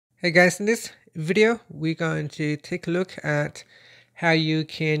Hey guys, in this video, we're going to take a look at how you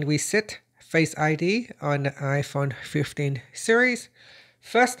can reset Face ID on the iPhone 15 series.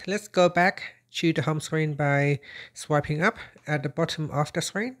 First, let's go back to the home screen by swiping up at the bottom of the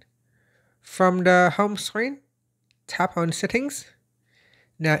screen. From the home screen, tap on Settings.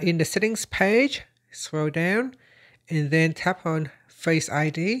 Now in the Settings page, scroll down and then tap on Face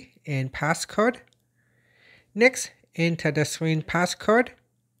ID and passcode. Next, enter the screen passcode.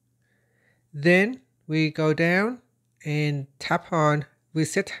 Then we go down and tap on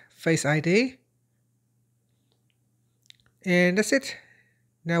Reset Face ID. And that's it.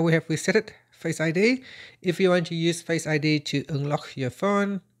 Now we have resetted Face ID. If you want to use Face ID to unlock your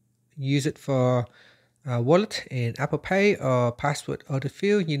phone, use it for wallet and Apple Pay or password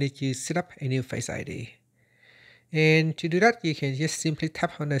autofill, you need to set up a new Face ID. And to do that, you can just simply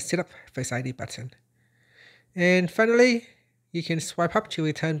tap on the Setup Face ID button. And finally, you can swipe up to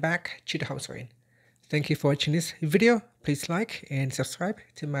return back to the home screen. Thank you for watching this video. Please like and subscribe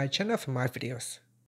to my channel for more videos.